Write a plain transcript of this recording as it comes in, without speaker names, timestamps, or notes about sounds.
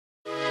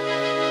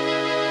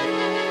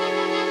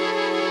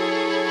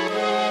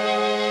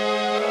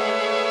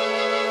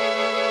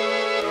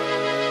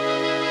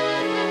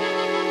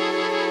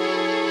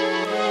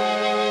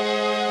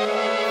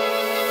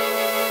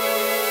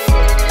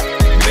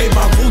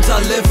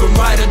living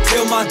right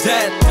until my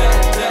death.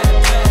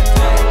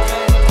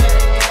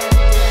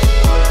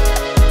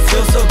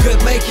 Feels so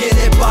good making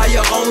it by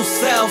your own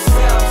self.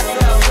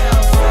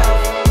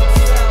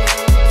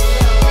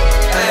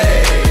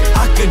 Hey,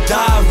 I could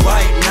die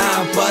right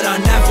now, but I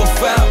never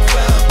felt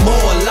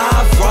more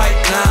alive right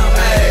now.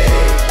 Hey,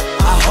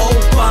 I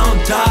hope I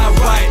don't die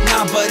right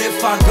now, but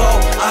if I go,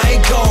 I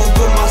ain't going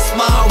with my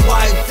smile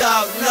wiped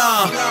out,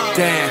 nah.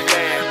 Damn,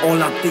 all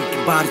I'm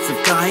thinking about is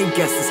of dying.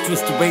 Guess it's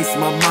just a race in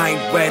my mind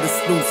where the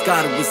snooze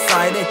gotta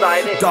reside in.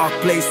 Dark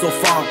place so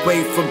far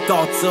away from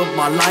thoughts of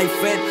my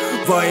life and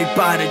worried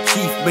about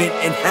achievement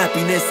and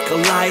happiness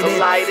colliding.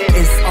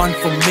 It's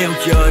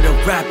unfamiliar to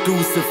rap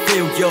through a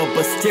failure,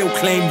 but still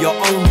claim you're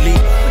only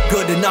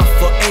good enough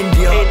for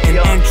India and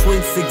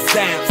entrance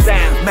exams.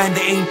 Man,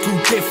 they ain't too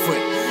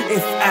different.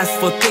 If asked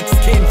for thick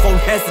skin,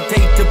 won't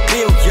hesitate to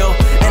build ya.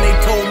 And they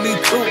told me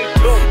too,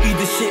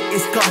 either shit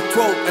is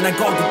cutthroat, and I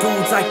got the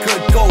dudes I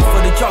could go for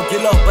the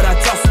jugular, but I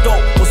just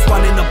don't. Was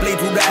running a blade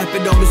through the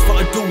epidermis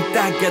for a dude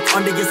that gets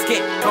under your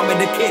skin. Coming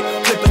the kid,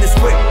 flipping the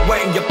script,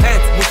 wearing your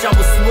pants, wish I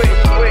was swift.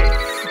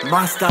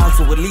 My style,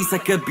 so at least I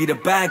could be the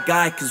bad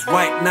guy, cause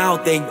right now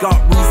they ain't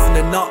got reason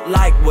to not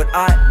like what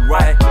I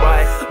write.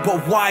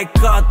 But why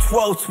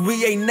cutthroats,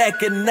 we ain't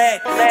neck and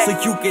neck, so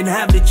you can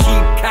have the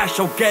cheap cash,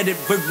 I'll get it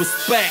with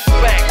respect.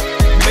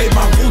 Made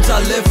my roots, I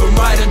living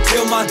right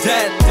until my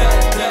death.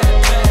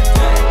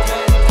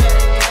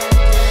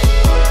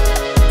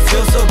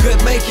 Feels so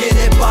good making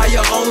it by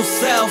your own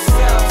self.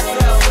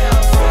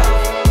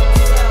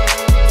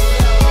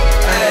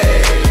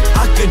 Hey,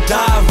 I could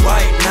die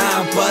right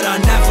now, but I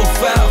never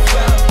felt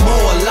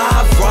more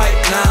alive right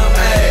now.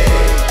 Hey,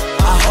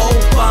 I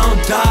hope I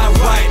don't die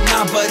right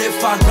now, but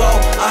if I go,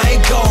 I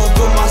ain't going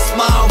with my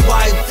smile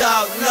wiped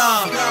out,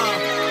 nah.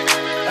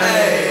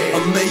 Hey,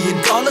 $1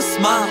 million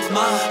smile,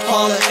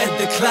 holler at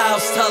the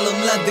clouds, tell them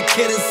let the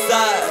kid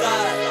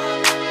inside.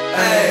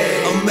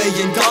 Hey, $1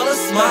 million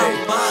smile,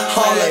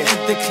 holler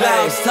at the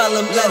clouds, tell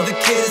them let the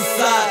kid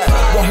inside.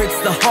 What hurts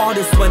the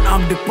hardest when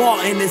I'm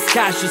departing is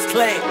cash is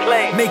clay.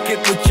 Make it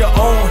with your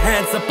own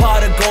hands, a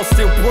pot of gold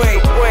still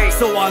break.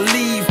 So I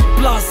leave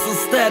plus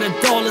instead of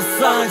dollar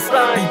signs.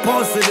 Be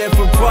positive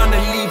and run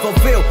and leave a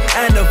veil,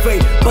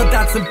 innovate, but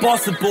that's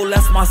impossible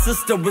as my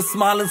sister is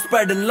smiling,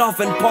 spreading love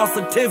and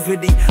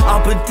positivity.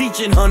 I've been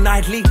teaching her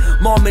nightly.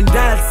 Mom and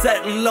dad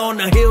settle on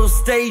a hill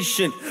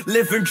station,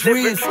 living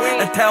dreams.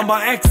 I tell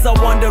my ex I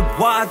wondered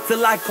why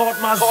till I caught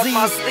my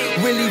Z's.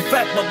 Really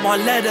fat, but my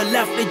letter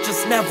left, it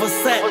just never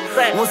sent.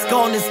 What's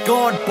gone is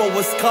gone, but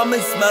what's coming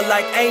smell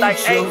like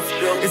angels.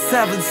 It's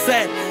heaven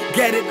sent,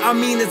 get it? I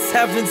mean it's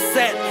heaven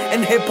sent.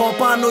 In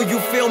hip-hop I know you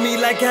feel me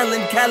like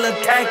Helen Keller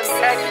text.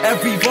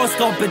 Every verse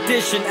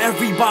competition,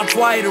 everybody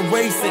try to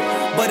race it,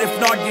 but if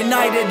not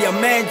united, your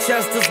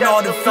Manchester's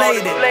not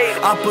inflated.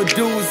 I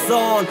produce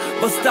on,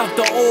 but stop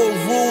the old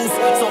rules,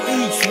 so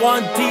each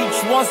one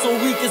teach one so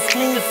we can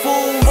screw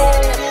fools.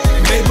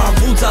 Made my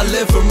roots, I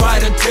living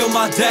right until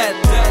my death.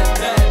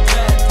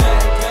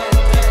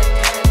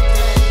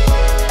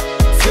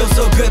 Feels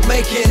so good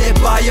making it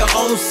by your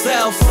own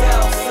self.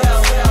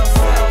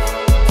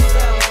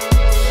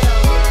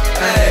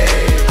 Hey,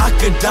 I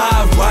could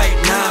die right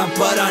now,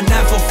 but I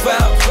never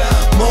felt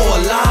more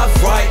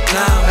alive right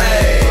now.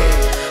 Hey,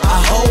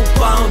 I hope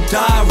I don't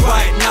die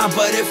right now,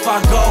 but if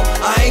I go,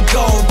 I ain't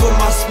going with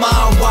my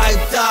smile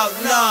wiped out,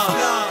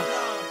 nah.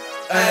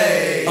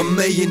 Hey, $1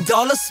 million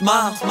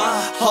smile,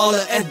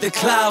 holler at the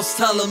clouds,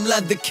 tell them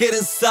let the kid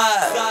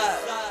inside.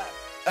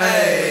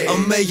 Hey,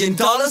 $1 million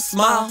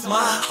smile,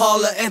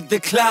 holler at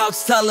the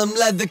clouds, tell them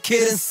let the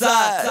kid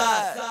inside.